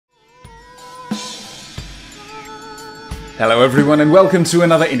Hello everyone and welcome to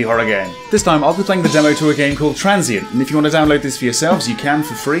another indie horror game. This time I'll be playing the demo to a game called Transient, and if you want to download this for yourselves you can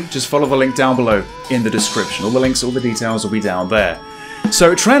for free. Just follow the link down below in the description. All the links, all the details will be down there.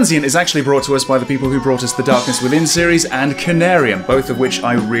 So Transient is actually brought to us by the people who brought us the Darkness Within series and CONARIUM, both of which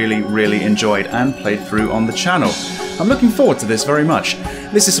I really enjoyed and played through on the channel. I'm looking forward to this very much.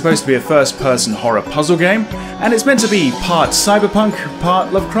 This is supposed to be a first-person horror puzzle game, and it's meant to be part Cyberpunk,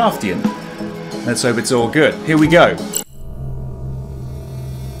 part Lovecraftian. Let's hope it's all good. Here we go.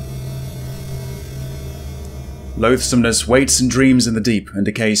 Loathsomeness waits and dreams in the deep, and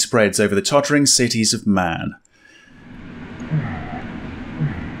decay spreads over the tottering cities of man.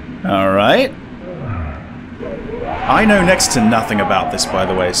 Alright. I know next to nothing about this, by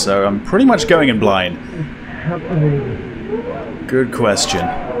the way, so I'm pretty much going in blind. Good question.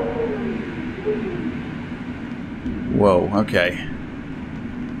 Whoa, okay.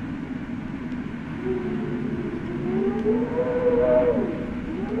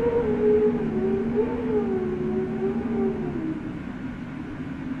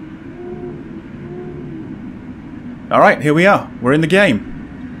 Alright, here we are. We're in the game.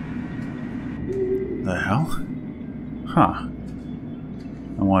 The hell? Huh.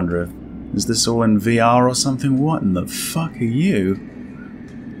 I wonder if... is this all in VR or something? What in the fuck are you?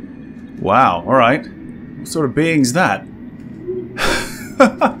 Wow, alright. What sort of being's that?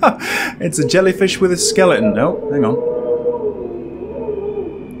 It's a jellyfish with a skeleton. Oh, hang on.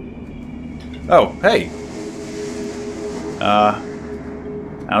 Oh, hey.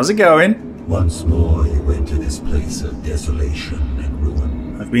 How's it going? Once more you enter this place of desolation and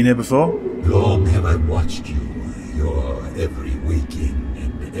ruin. I've been here before. Long have I watched you, your every waking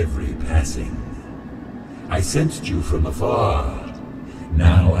and every passing. I sensed you from afar.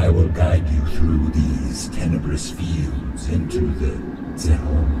 Now I will guide you through these tenebrous fields into the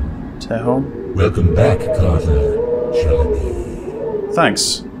Tehom. Tehom? Welcome back, Carter. Shall it be?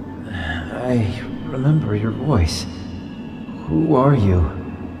 Thanks. I remember your voice. Who are you?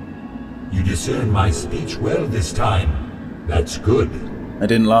 You discern my speech well this time. That's good. I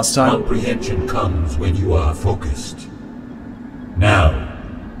didn't last time. Comprehension comes when you are focused. Now,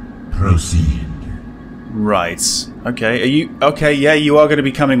 proceed. Right. Okay, are you... okay, yeah, you are going to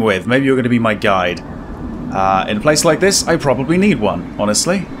be coming with. Maybe you're going to be my guide. In a place like this, I probably need one,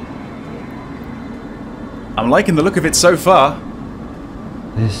 honestly. I'm liking the look of it so far.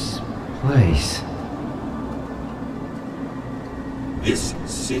 This place... This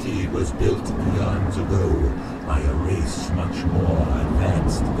city was built eons ago by a race much more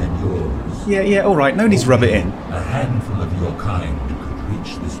advanced than yours. Yeah, alright, no need to rub it in. A handful of your kind could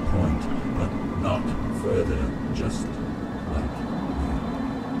reach this point, but not further, just like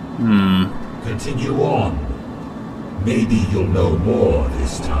you. Continue on. Maybe you'll know more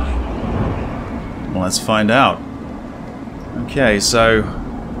this time. Well, let's find out. Okay, so...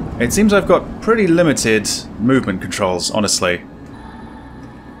 it seems I've got pretty limited movement controls, honestly.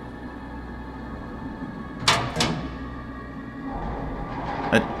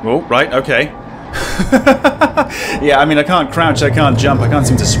 Oh, right, okay. Yeah, I mean, I can't crouch, I can't jump, I can't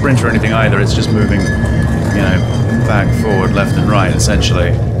seem to sprint or anything either. It's just moving, you know, back, forward, left and right, essentially.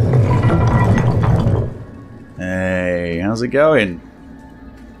 Hey, how's it going?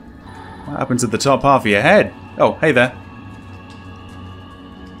 What happened to the top half of your head? Oh, hey there.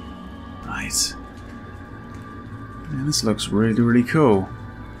 Right. Yeah, this looks really cool.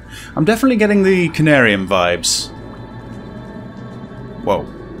 I'm definitely getting the CONARIUM vibes. Whoa.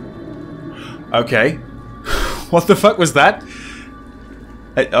 Okay. What the fuck was that?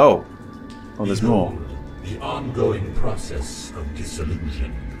 Oh. Oh, there's more. The ongoing process of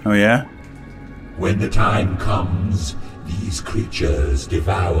dissolution. Oh, yeah? When the time comes, these creatures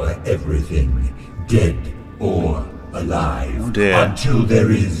devour everything, dead or alive, oh dear. Until there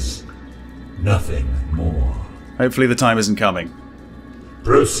is nothing more. Hopefully the time isn't coming.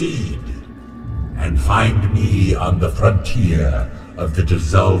 Proceed, and find me on the frontier of the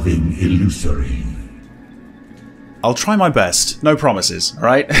dissolving illusory. I'll try my best. No promises,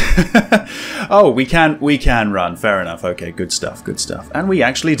 alright? Oh, we can run. Fair enough. Okay, good stuff, good stuff. And we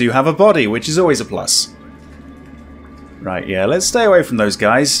actually do have a body, which is always a plus. Right, yeah, let's stay away from those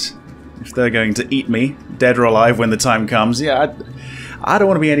guys. If they're going to eat me, dead or alive, when the time comes, yeah, I don't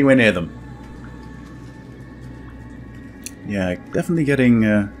want to be anywhere near them. Yeah, definitely getting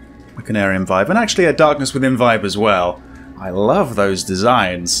a CONARIUM vibe, and actually a Darkness Within vibe as well. I love those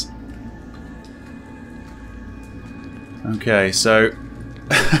designs. Okay, so...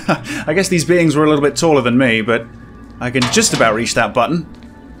 I guess these beings were a little bit taller than me, but I can just about reach that button.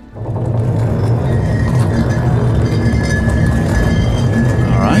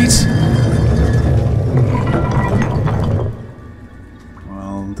 Alright.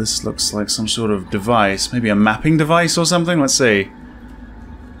 this looks like some sort of device. Maybe a mapping device or something? Let's see.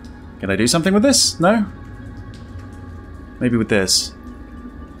 Can I do something with this? No? Maybe with this.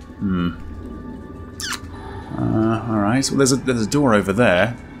 Alright, so there's a door over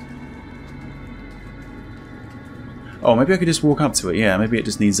there. Oh, maybe I could just walk up to it. Yeah, maybe it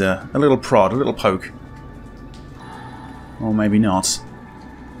just needs a little prod, a little poke. Or maybe not.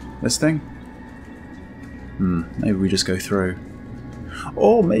 This thing? Maybe we just go through.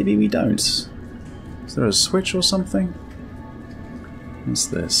 Or maybe we don't. Is there a switch or something? What's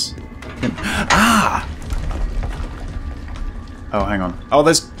this? Ah! Oh, hang on. Oh,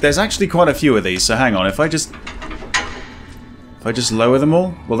 there's actually quite a few of these, so hang on. If I just lower them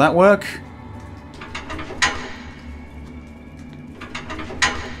all, will that work?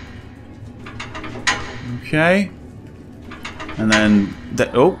 Okay. And then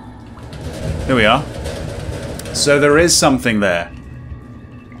oh, here we are. So there is something there.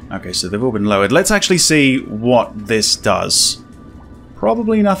 Okay, so they've all been lowered. Let's actually see what this does.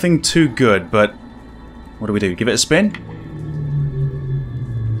 Probably nothing too good, but what do we do? Give it a spin?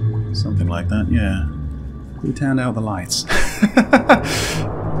 Something like that, yeah. We turned out the lights.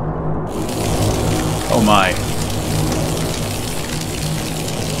 Oh my.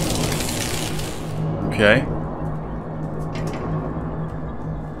 Okay.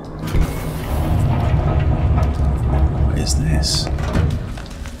 What is this?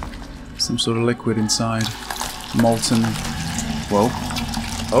 Some sort of liquid inside. Molten. Whoa.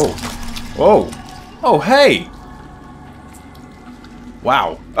 Oh. Whoa. Oh, hey!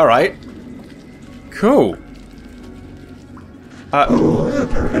 Wow. Alright. Cool. The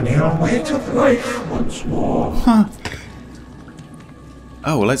perennial weight of life once more. Huh.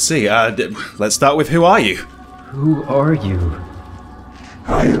 Oh, well, let's see. Let's start with who are you? Who are you?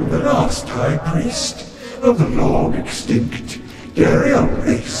 I am the last High Priest of the long extinct Dariel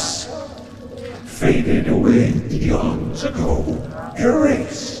race. Faded away eons ago,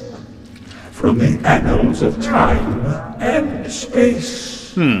 erased from the annals of time and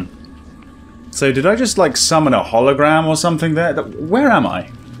space. So did I just, like, summon a hologram or something there? Where am I?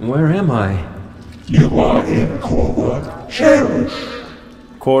 Where am I? You are in Core Cherish.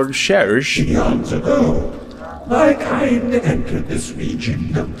 Cord Cherish? Eons ago, my kind entered this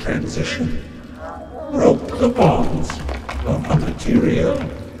region of transition, broke the bonds of a material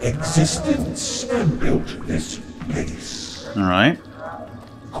existence, and built this place. Alright.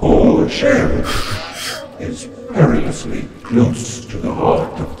 Core Cherish is perilously close to the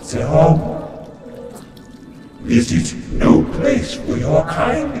heart of their home. This is no place for your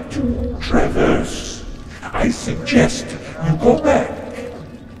kind to traverse. I suggest you go back.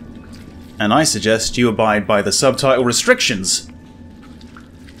 And I suggest you abide by the subtitle restrictions.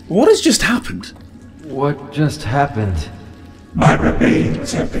 What has just happened? What just happened? My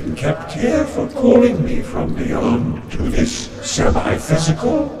remains have been kept here for calling me from beyond to this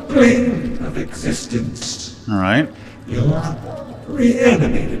semi-physical plane of existence. Alright. You've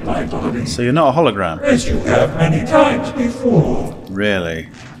reanimated my body, So you're not a hologram? as you have many times before. Really?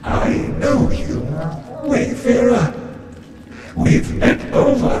 I know you, Wayfarer. We've met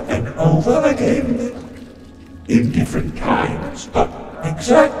over and over again. In different times, but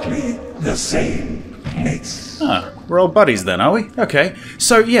exactly the same place. Ah, we're old buddies then, are we? Okay.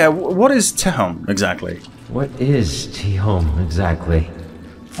 So, yeah, what is Tehom exactly? What is Tehom exactly?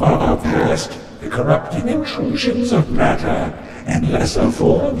 Far past the corrupting intrusions of matter and lesser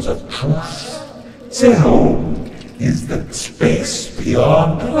forms of truth, their home is the space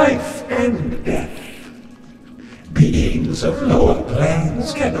beyond life and death. Beings of lower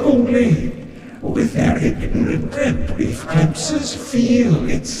planes can only, with their ignorant and brief glimpses, feel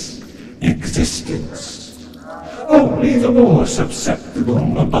its existence. Only the more susceptible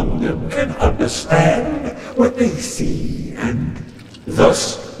among them can understand what they see and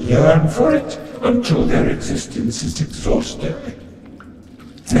thus yearn for it until their existence is exhausted.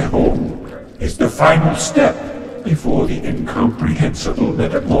 Their home is the final step before the incomprehensible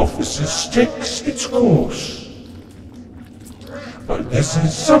metamorphosis takes its course. But this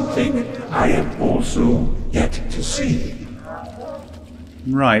is something I am also yet to see.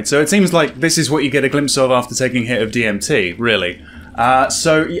 Right, so it seems like this is what you get a glimpse of after taking a hit of DMT, really.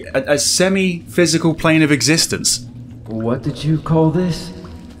 So, a semi-physical plane of existence. What did you call this?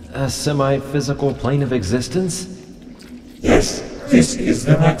 A semi-physical plane of existence? Yes, this is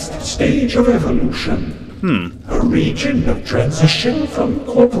the next stage of evolution. A region of transition from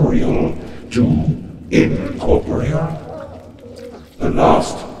corporeal to incorporeal. The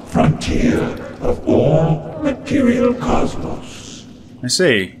last frontier of all material cosmos. I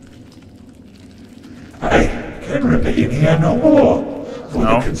see. I can remain here no more, for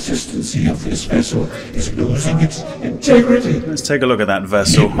the consistency of this vessel is losing its integrity. Let's take a look at that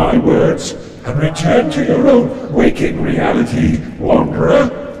vessel. Heed my words and return to your own waking reality,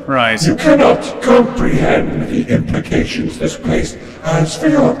 wanderer. Right. You cannot comprehend the implications this place has for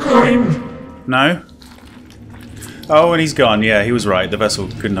your kind. No? Oh, and he's gone. Yeah, he was right. The vessel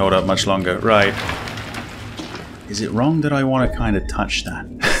couldn't hold up much longer. Right. Is it wrong that I want to kind of touch that?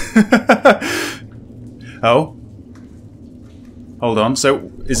 Oh? Hold on.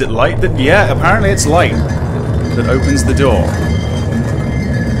 So, is it light that... Yeah, apparently it's light that opens the door.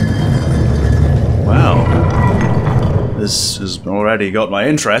 Wow. This has already got my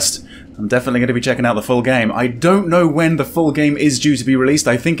interest. I'm definitely going to be checking out the full game. I don't know when the full game is due to be released.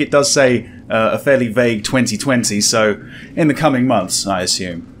 I think it does say a fairly vague 2020, so in the coming months, I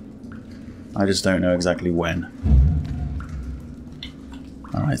assume. I just don't know exactly when.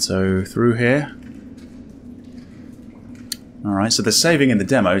 Alright, so through here. Alright, so they're saving in the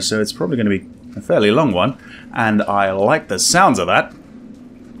demo, so it's probably going to be a fairly long one. And I like the sounds of that.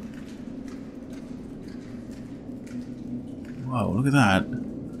 Whoa, look at that.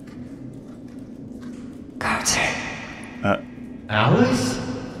 Alice?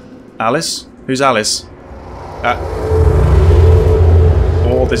 Alice? Who's Alice?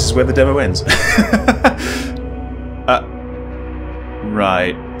 Or this is where the demo ends.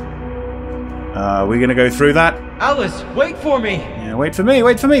 Right. We're gonna go through that? Alice, wait for me! Yeah, wait for me,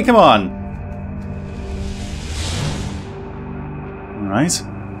 come on! Alright.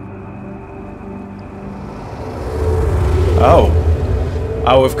 Oh.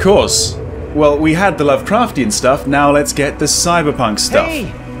 Oh, of course. Well, we had the Lovecraftian stuff, now let's get the Cyberpunk stuff. Hey!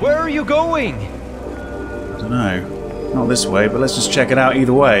 Where are you going? I don't know. Not this way, but let's just check it out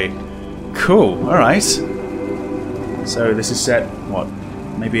either way. Cool, alright. So this is set, what,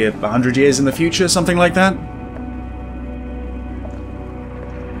 maybe 100 years in the future, something like that?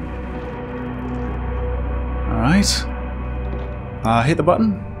 Alright. Hit the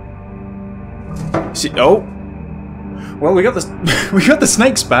button. See, oh! Well, we got the we got the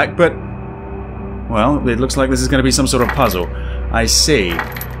snakes back, but well, it looks like this is going to be some sort of puzzle. I see.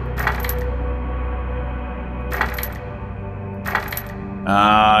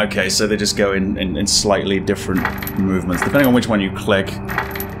 Okay, so they just go in slightly different movements, depending on which one you click.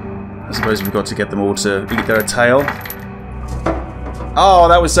 I suppose we've got to get them all to eat their tail. Oh,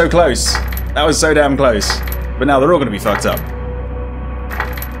 that was so close. That was so damn close. But now they're all going to be fucked up.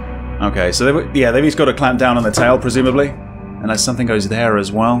 Okay, so they've each got to clamp down on the tail, presumably. Unless something goes there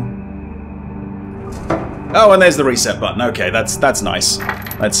as well. Oh, and there's the reset button. Okay, that's nice.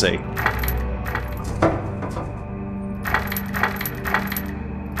 Let's see.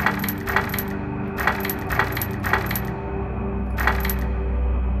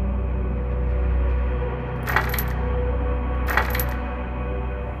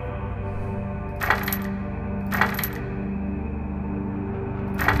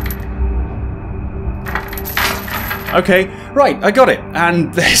 Okay, right, I got it.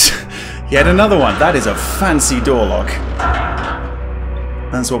 And there's yet another one. That is a fancy door lock.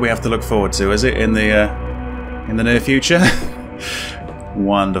 That's what we have to look forward to, is it? In the near future?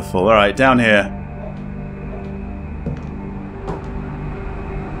 Wonderful. Alright, down here.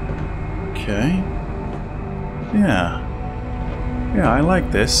 Okay. Yeah. Yeah, I like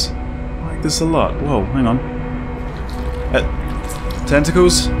this. I like this a lot. Whoa, hang on.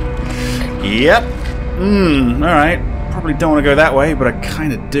 Tentacles? Yep. Alright. Probably don't want to go that way, but I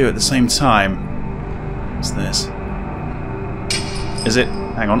kind of do at the same time. What's this? Is it?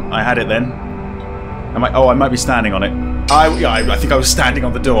 Hang on, I had it then. Am I? Oh, I might be standing on it. I think I was standing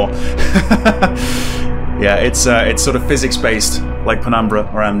on the door. Yeah, it's sort of physics-based, like Penumbra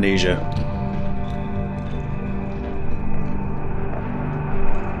or Amnesia.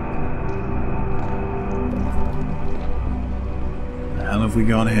 What the hell have we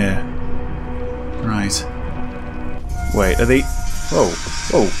got here? Right. Wait, are they... Whoa.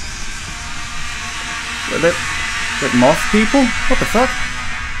 Whoa. Are they moth people? What the fuck?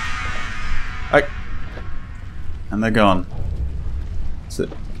 And they're gone. So,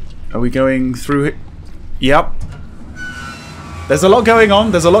 are we going through it? Yep. There's a lot going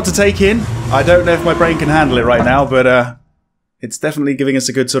on. There's a lot to take in. I don't know if my brain can handle it right now, but it's definitely giving us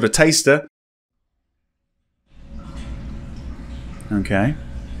a good sort of taster. Okay.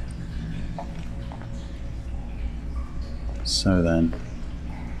 So then,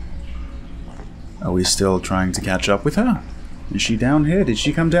 are we still trying to catch up with her? Is she down here? Did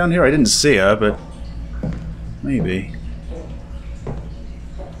she come down here? I didn't see her, but maybe.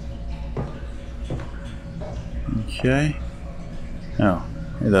 Okay. Oh,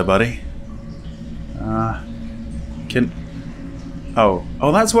 hey there, buddy. Can Oh.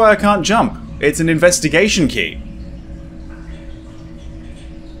 Oh, that's why I can't jump. It's an investigation key.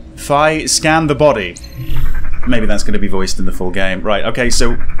 If I scan the body... Maybe that's going to be voiced in the full game. Right, okay,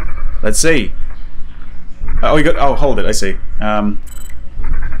 so... Let's see. Oh, we got... Oh, hold it, I see.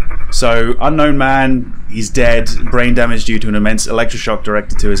 So, unknown man, he's dead, brain damage due to an immense electroshock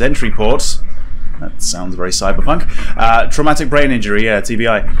directed to his entry ports. That sounds very cyberpunk. Traumatic brain injury, yeah,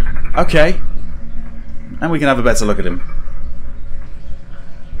 TBI. Okay. And we can have a better look at him.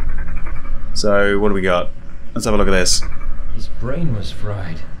 So, what do we got? Let's have a look at this. His brain was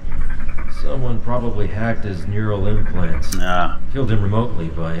fried. Someone probably hacked his neural implants. Killed him remotely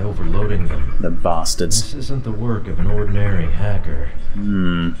by overloading them. The bastards. This isn't the work of an ordinary hacker.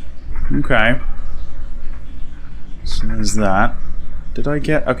 Okay. So there's that. Did I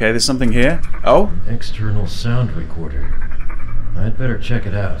get... Okay, there's something here. Oh? An external sound recorder. I'd better check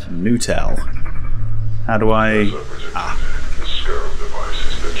it out. Nutel. How do I... The Scarab device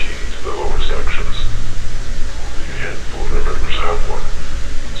is the key to the lower sections. Only a handful of their members have one.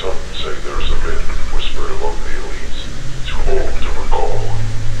 Some say there's a myth whispered among the elites, too old to recall.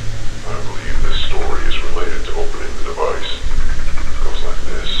 I believe this story is related to opening the device. It goes like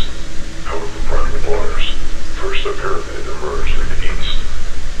this. Out of the primal waters, first a pyramid emerged in the east,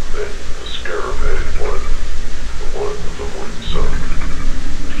 then a scarab-headed one, the one with the morning sun.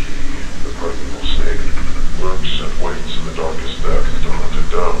 He, the primal snake, lurks and waits in the darkest depths to hunt it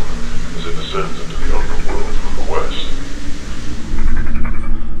down as it descends into the underworld from the west.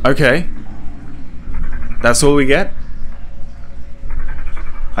 Okay. That's all we get?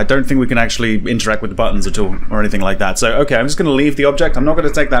 I don't think we can actually interact with the buttons at all, or anything like that. So, okay, I'm just going to leave the object. I'm not going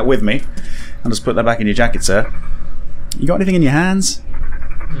to take that with me. I'll just put that back in your jacket, sir. You got anything in your hands?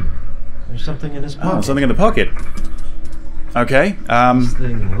 There's something in his pocket. Oh, something in the pocket. Okay, This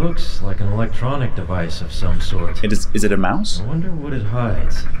thing looks like an electronic device of some sort. Is it a mouse? I wonder what it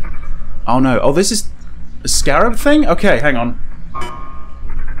hides. Oh no, oh this is a scarab thing? Okay, hang on.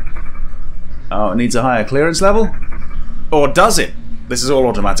 Oh, it needs a higher clearance level? Or does it? This is all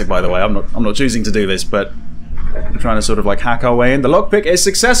automatic, by the way. I'm not choosing to do this, but we're trying to sort of like hack our way in. The lockpick is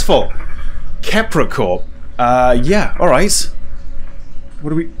successful. Kepracorp. Yeah, alright. What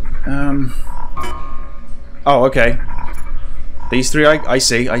do we... Oh, okay. These three, I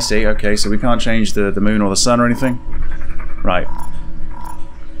see. Okay, so we can't change the moon or the sun or anything. Right.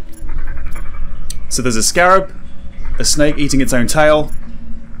 So there's a scarab, a snake eating its own tail,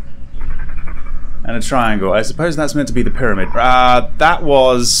 and a triangle. I suppose that's meant to be the pyramid. That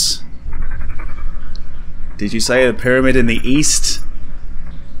was... Did you say the pyramid in the east?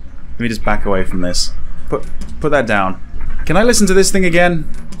 Let me just back away from this. Put that down. Can I listen to this thing again?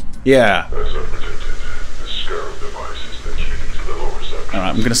 Yeah. As I predicted, the Scarab device is the key to the lower sections. Alright,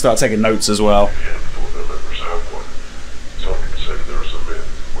 I'm going to start taking notes as well. A handful of their members have one. Some say there's a myth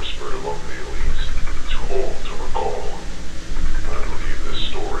whispered among the elites, too old to recall. I believe this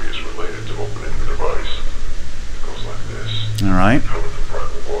story is related to opening the device. It goes like this. Alright. Out of the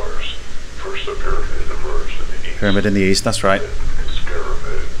primal waters, first a pyramid emerged in the east. Pyramid in the east, that's right. Then the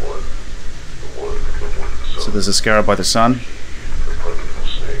scarab-headed one, the one with the morning sun. So there's a scarab by the sun. The primal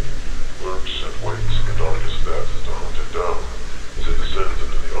snake lurks and waits in the darkest depths to hunt it down as it descends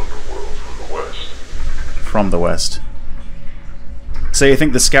into the underworld from the west. From the west. So you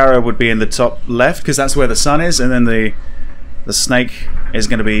think the scarab would be in the top left, because that's where the sun is, and then the snake is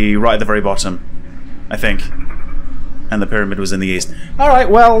going to be right at the very bottom, I think. And the pyramid was in the east. Alright,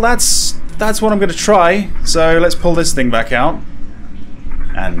 well, that's what I'm going to try. So let's pull this thing back out.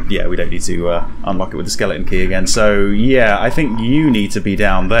 And yeah, we don't need to unlock it with the skeleton key again. So yeah, I think you need to be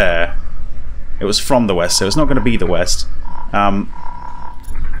down there. It was from the west, so it's not going to be the west.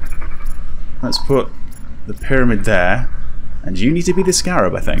 Let's put the pyramid there. And you need to be the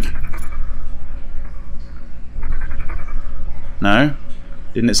scarab, I think. No?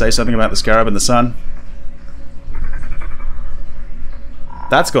 Didn't it say something about the scarab and the sun?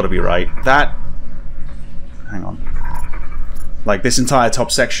 That's got to be right. That... Hang on. Like, this entire top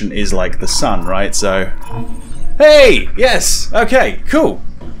section is like the sun, right? So... Hey! Yes! Okay, cool.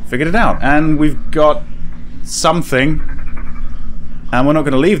 Figured it out. And we've got something. And we're not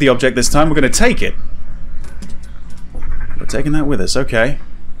going to leave the object this time. We're going to take it. We're taking that with us. Okay.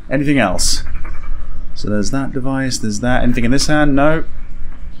 Anything else? So there's that device. There's that. Anything in this hand? No.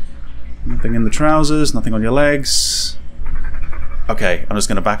 Nothing in the trousers. Nothing on your legs. Okay, I'm just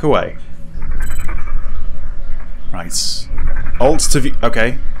going to back away. Right. Alt to view.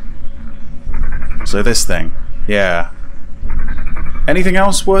 Okay. So this thing. Yeah. Anything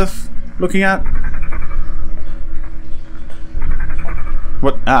else worth looking at?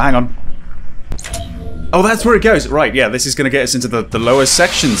 What? Hang on. Oh, that's where it goes. Right, yeah, this is going to get us into the lower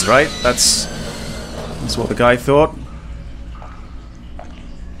sections, right? That's what the guy thought.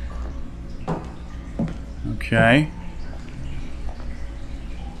 Okay.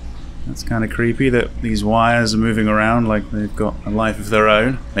 That's kind of creepy that these wires are moving around like they've got a life of their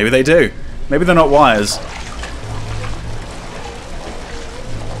own. Maybe they do. Maybe they're not wires.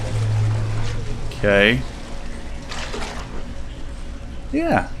 Okay.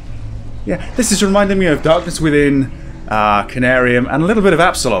 Yeah. Yeah, this is reminding me of Darkness Within, CONARIUM, and a little bit of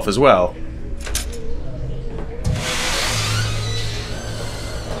Absoloth as well.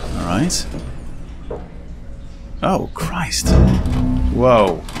 Alright. Oh, Christ.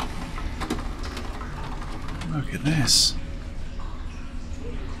 Whoa. Look at this.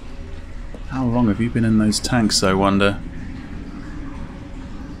 How long have you been in those tanks, I wonder?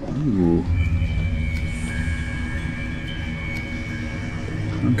 Ooh.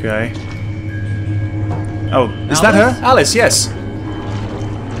 Okay. Oh, is that her? Alice, yes.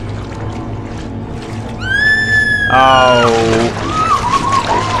 Oh.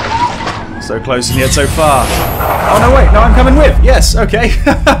 So close and yet so far. Oh, no, wait. No, I'm coming with. Yes, okay.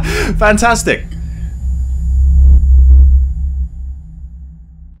 Fantastic.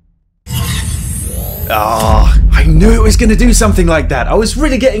 Ah, oh, I knew it was going to do something like that. I was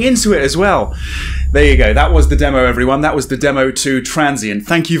really getting into it as well. There you go. That was the demo, everyone. That was the demo to Transient.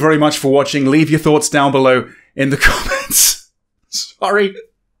 Thank you very much for watching. Leave your thoughts down below in the comments. Sorry.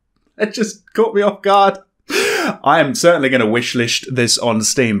 It just caught me off guard. I am certainly going to wishlist this on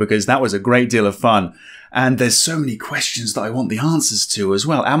Steam because that was a great deal of fun. And there's so many questions that I want the answers to as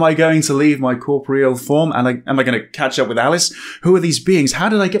well. Am I going to leave my corporeal form? And am I going to catch up with Alice? Who are these beings? How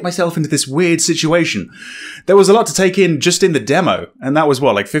did I get myself into this weird situation? There was a lot to take in just in the demo. And that was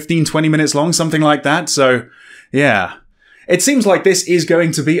what, like 15, 20 minutes long? Something like that. So, yeah. It seems like this is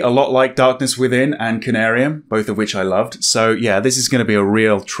going to be a lot like Darkness Within and CONARIUM, both of which I loved. So, yeah, this is going to be a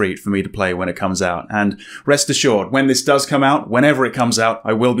real treat for me to play when it comes out. And rest assured, when this does come out, whenever it comes out,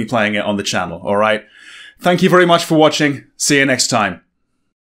 I will be playing it on the channel, alright? Thank you very much for watching. See you next time.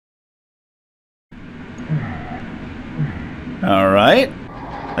 Alright.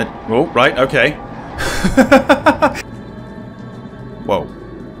 Oh, right, okay. Whoa.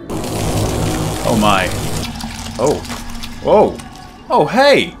 Oh my. Oh. Whoa. Oh,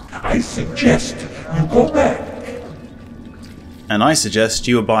 hey! I suggest you go back. And I suggest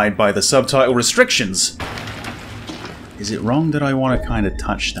you abide by the subtitle restrictions. Is it wrong that I want to kind of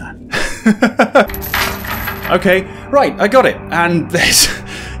touch that? Okay, right, I got it. And there's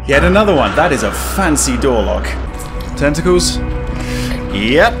yet another one. That is a fancy door lock. Tentacles?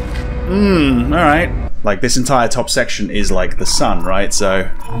 Yep. Alright. Like, this entire top section is like the sun, right? So...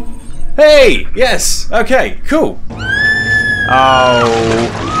 Hey! Yes! Okay, cool. Oh.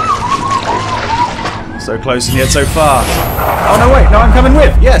 So close and yet so far. Oh, no, wait. No, I'm coming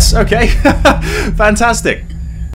with. Yes, okay. Fantastic.